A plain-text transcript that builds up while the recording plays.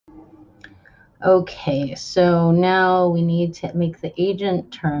Okay, so now we need to make the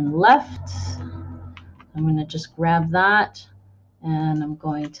agent turn left. I'm going to just grab that, and I'm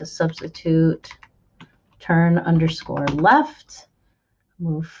going to substitute turn underscore left,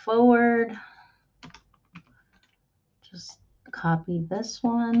 move forward, just copy this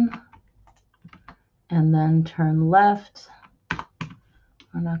one, and then turn left. I'm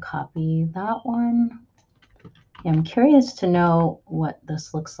going to copy that one. Yeah, I'm curious to know what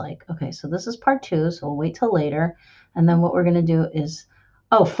this looks like. Okay, so this is part 2, so we'll wait till later. And then what we're going to do is,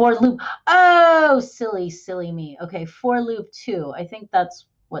 oh, for loop. Oh, silly me. Okay, for loop 2. I think that's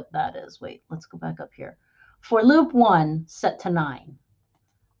what that is. Wait, let's go back up here. For loop 1, set to 9.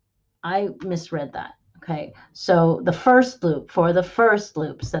 I misread that. Okay, so the first loop, for the first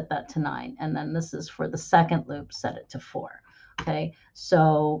loop, set that to 9. And then this is for the second loop, set it to 4. Okay,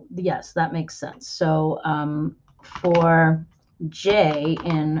 so yes, that makes sense. So for j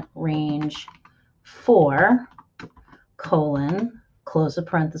in range 4, colon, close the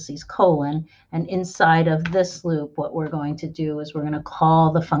parentheses, colon, and inside of this loop, what we're going to do is we're going to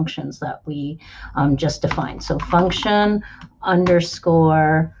call the functions that we just defined. So function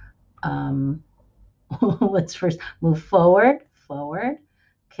underscore, what's first? Move forward,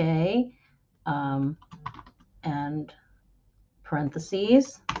 okay, and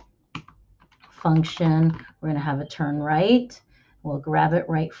parentheses, function, we're going to have it turn right. We'll grab it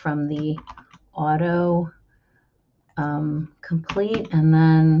right from the auto complete, and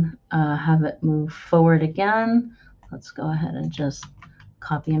then have it move forward again. Let's go ahead and just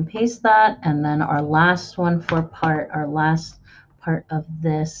copy and paste that. And then our last one for our last part of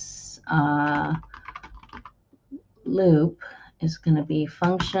this loop is going to be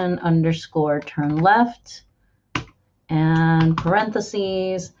function underscore turn left and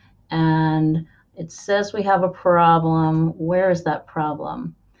parentheses, and it says we have a problem. Where is that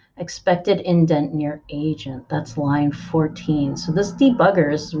problem? Expected indent near agent. That's line 14. So this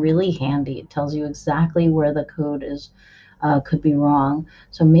debugger is really handy. It tells you exactly where the code is could be wrong.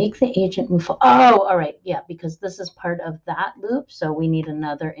 So make the agent move forward. Oh, all right. Yeah, because this is part of that loop, so we need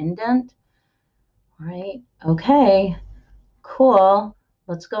another indent. Right. Okay. Cool.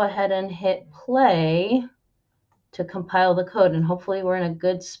 Let's go ahead and hit play to compile the code, and hopefully we're in a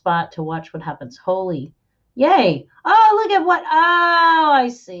good spot to watch what happens. Holy, yay. Oh, look at what, oh, I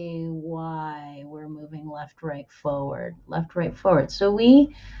see why we're moving left, right, forward. So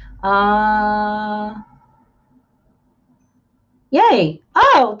we, yay.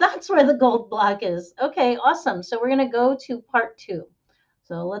 Oh, that's where the gold block is. Okay, awesome. So we're going to go to part 2.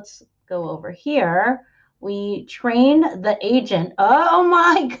 So let's go over here. We trained the agent. Oh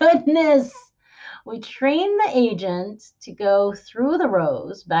my goodness. We train the agent to go through the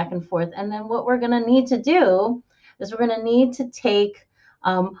rows back and forth. And then what we're going to need to do is we're going to need to take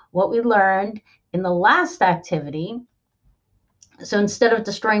what we learned in the last activity. So instead of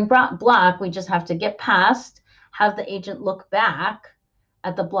destroying block, we just have to get past, have the agent look back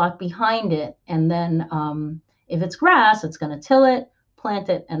at the block behind it. And then if it's grass, it's going to till it, plant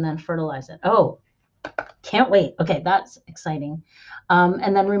it, and then fertilize it. Oh, can't wait. Okay, that's exciting.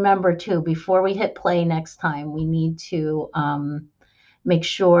 And then remember, too, before we hit play next time, we need to make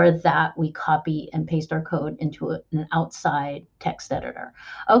sure that we copy and paste our code into an outside text editor.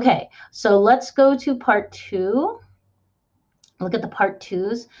 Okay, so let's go to part 2. Look at the part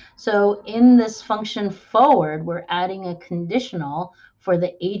 2s. So in this function forward, we're adding a conditional for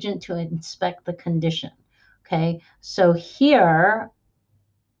the agent to inspect the condition. Okay, so here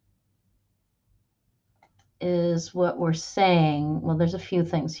is what we're saying. Well, there's a few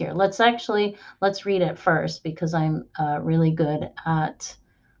things here. Let's read it first, because I'm really good at,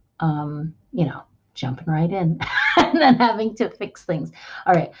 jumping right in and then having to fix things.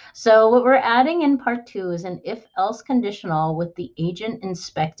 All right. So what we're adding in part 2 is an if-else conditional with the agent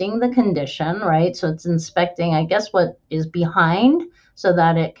inspecting the condition, right? So it's inspecting, I guess, what is behind, so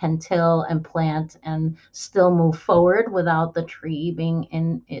that it can till and plant and still move forward without the tree being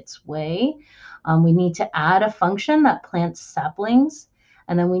in its way. We need to add a function that plants saplings,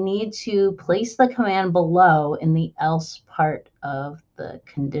 and then we need to place the command below in the else part of the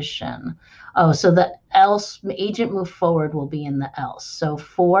condition. Oh, so the else agent move forward will be in the else. So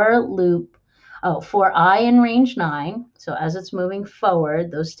for I in range 9, so as it's moving forward,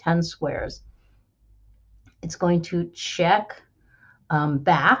 those 10 squares, it's going to check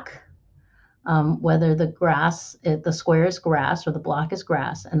back whether the square is grass or the block is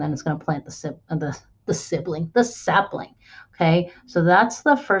grass, and then it's going to plant the sapling. Okay, so that's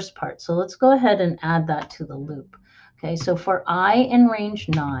the first part. So let's go ahead and add that to the loop. Okay, so for I in range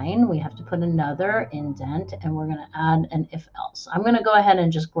 9, we have to put another indent, and we're going to add an if else. I'm going to go ahead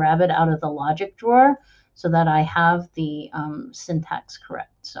and just grab it out of the logic drawer so that I have the syntax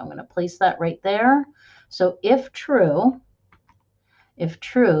correct. So I'm going to place that right there. So if true,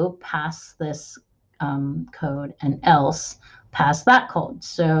 pass this code, and else pass that code.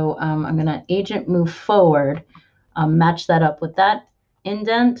 So I'm going to agent move forward, match that up with that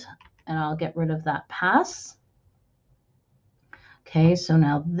indent, and I'll get rid of that pass. Okay, so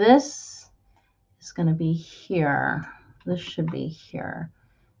now this is going to be here. This should be here.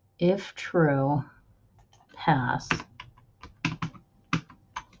 If true, pass.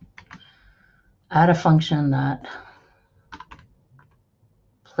 Add a function that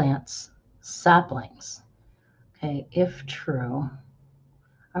plants saplings. Okay, if true.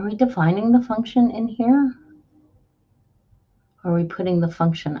 Are we defining the function in here? Or are we putting the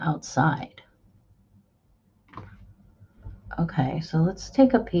function outside? Okay, so let's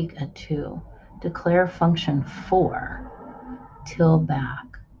take a peek at 2. Declare function 4, till back.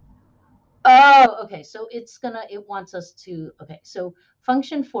 Oh, okay, so it wants us to, okay, so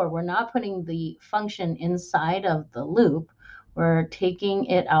function 4, we're not putting the function inside of the loop. We're taking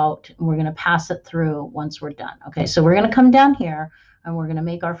it out, and we're going to pass it through once we're done. Okay, so we're going to come down here, and we're going to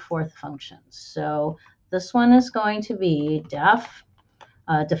make our 4th function. So this one is going to be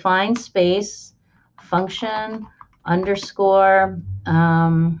define space, function, underscore,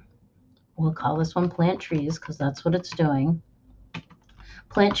 we'll call this one plant trees because that's what it's doing.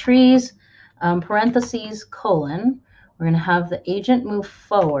 Plant trees, parentheses, colon. We're going to have the agent move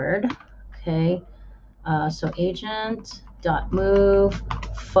forward. Okay, so agent dot move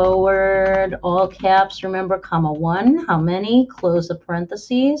forward, all caps, remember, comma 1. How many? Close the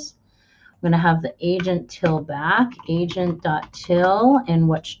parentheses. I'm going to have the agent till back, agent dot till, in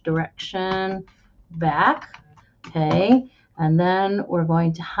which direction? Back. Okay, and then we're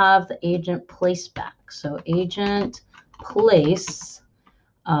going to have the agent place back. So agent place,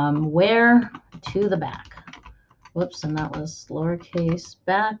 where? To the back. Whoops, and that was lowercase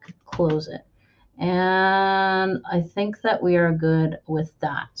back, close it. And I think that we are good with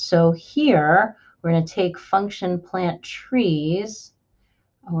that. So here, we're going to take function plant trees,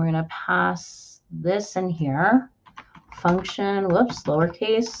 and we're going to pass this in here. Function, whoops,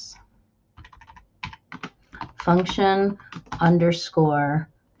 lowercase, function underscore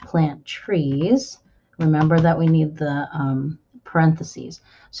plant trees. Remember that we need the parentheses.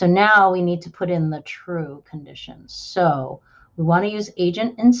 So now we need to put in the true conditions. So we want to use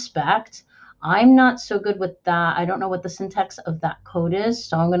agent inspect. I'm not so good with that. I don't know what the syntax of that code is.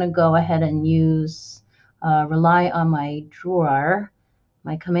 So I'm going to go ahead and use, rely on my drawer,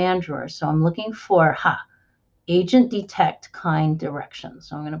 my command drawer. So I'm looking for, agent detect kind direction.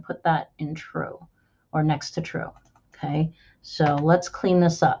 So I'm going to put that in true or next to true. Okay, so let's clean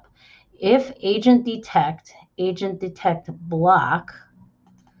this up. If agent detect block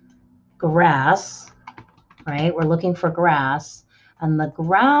grass, right? We're looking for grass, and the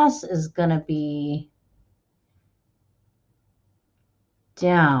grass is going to be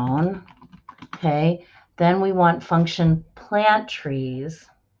down. Okay, then we want function plant trees,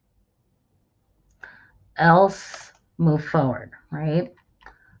 else move forward, right?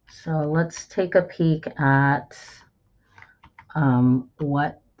 So let's take a peek at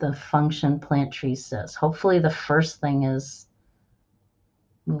what the function plant tree says. Hopefully the first thing is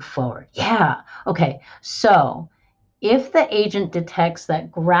move forward. Yeah. Okay. So if the agent detects that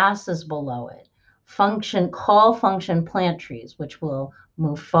grass is below it, call function plant trees, which will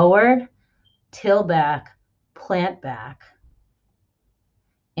move forward, till back, plant back,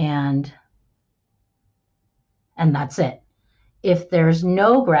 and that's it. If there's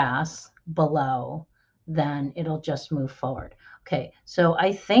no grass below, then it'll just move forward. Okay, so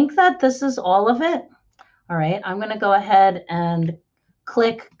I think that this is all of it. All right, I'm going to go ahead and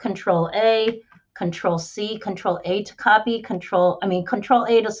click Control A, Control C, Control A to copy, Control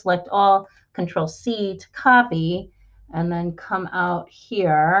A to select all, Control C to copy, and then come out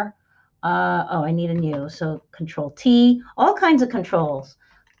here. Oh, I need a new, so Control T, all kinds of controls.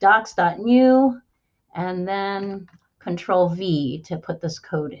 Docs.new, and then Control V to put this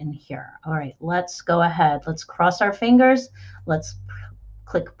code in here. All right, let's go ahead. Let's cross our fingers. Let's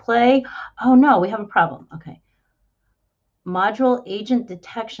click play. Oh no, we have a problem. Okay. Module agent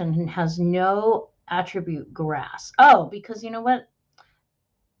detection has no attribute grass. Oh, because you know what?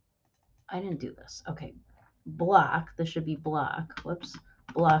 I didn't do this. Okay. Block, this should be block. Whoops.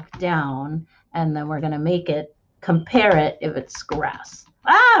 Block down. And then we're going to make it, compare it if it's grass.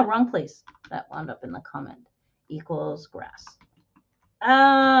 Ah, wrong place. That wound up in the comment. Equals grass.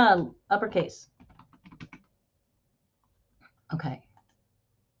 Uppercase. Okay.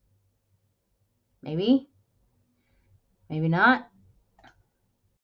 Maybe. Maybe not.